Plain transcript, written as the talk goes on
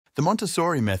The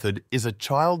Montessori method is a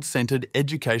child-centered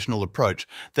educational approach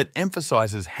that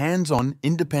emphasizes hands-on,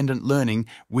 independent learning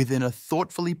within a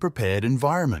thoughtfully prepared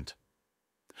environment.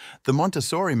 The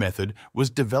Montessori method was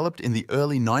developed in the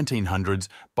early 1900s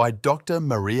by Dr.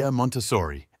 Maria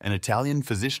Montessori, an Italian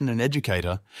physician and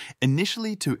educator,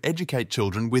 initially to educate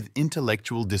children with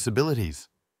intellectual disabilities.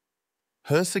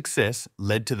 Her success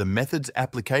led to the method's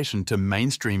application to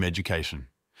mainstream education.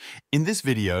 In this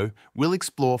video, we'll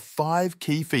explore 5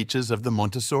 key features of the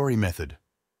Montessori method.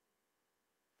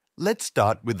 Let's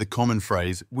start with the common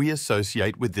phrase we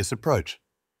associate with this approach.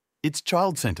 It's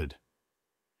child-centered.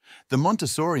 The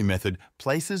Montessori method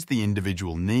places the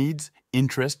individual needs,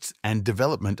 interests, and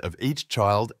development of each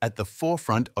child at the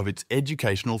forefront of its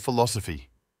educational philosophy.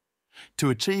 To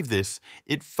achieve this,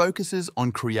 it focuses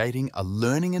on creating a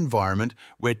learning environment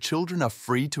where children are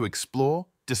free to explore,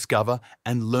 discover,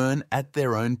 and learn at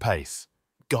their own pace,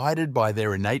 guided by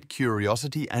their innate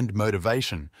curiosity and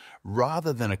motivation,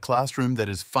 rather than a classroom that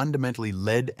is fundamentally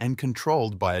led and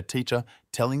controlled by a teacher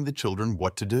telling the children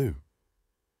what to do.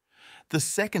 The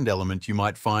second element you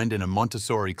might find in a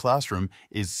Montessori classroom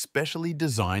is specially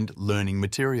designed learning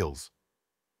materials.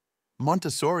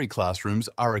 Montessori classrooms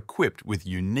are equipped with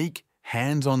unique,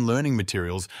 hands-on learning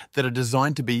materials that are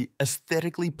designed to be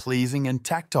aesthetically pleasing and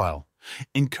tactile,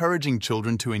 encouraging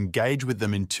children to engage with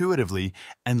them intuitively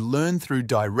and learn through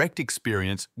direct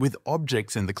experience with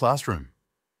objects in the classroom.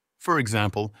 For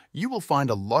example, you will find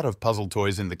a lot of puzzle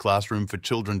toys in the classroom for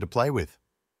children to play with.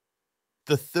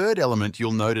 The third element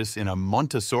you'll notice in a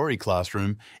Montessori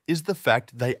classroom is the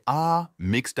fact they are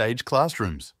mixed-age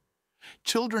classrooms.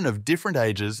 Children of different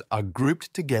ages are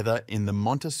grouped together in the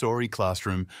Montessori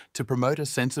classroom to promote a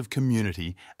sense of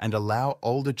community and allow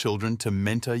older children to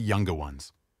mentor younger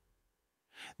ones.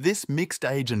 This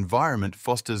mixed-age environment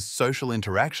fosters social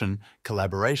interaction,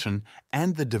 collaboration,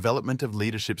 and the development of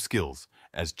leadership skills,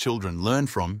 as children learn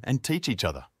from and teach each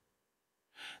other.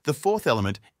 The fourth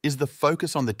element is the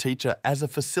focus on the teacher as a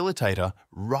facilitator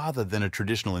rather than a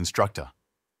traditional instructor.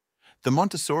 The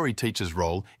Montessori teacher's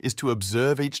role is to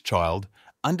observe each child,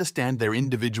 understand their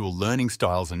individual learning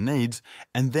styles and needs,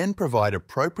 and then provide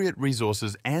appropriate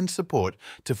resources and support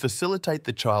to facilitate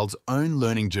the child's own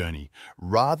learning journey,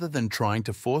 rather than trying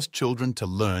to force children to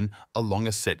learn along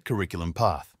a set curriculum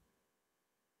path.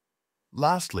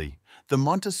 Lastly, the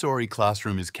Montessori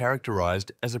classroom is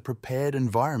characterized as a prepared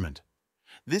environment.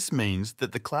 This means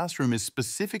that the classroom is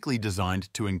specifically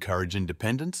designed to encourage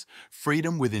independence,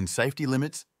 freedom within safety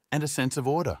limits, and a sense of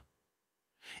order.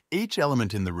 Each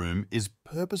element in the room is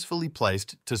purposefully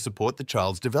placed to support the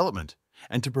child's development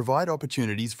and to provide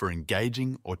opportunities for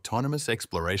engaging, autonomous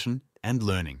exploration and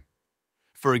learning.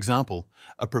 For example,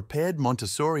 a prepared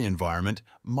Montessori environment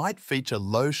might feature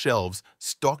low shelves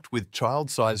stocked with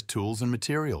child-sized tools and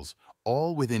materials,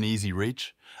 all within easy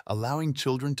reach, allowing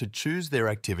children to choose their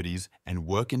activities and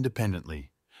work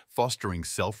independently, fostering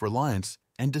self-reliance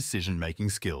and decision-making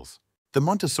skills. The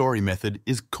Montessori method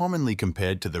is commonly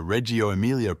compared to the Reggio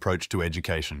Emilia approach to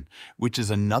education, which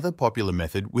is another popular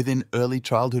method within early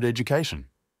childhood education.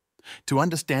 To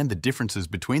understand the differences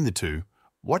between the two,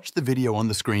 watch the video on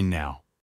the screen now.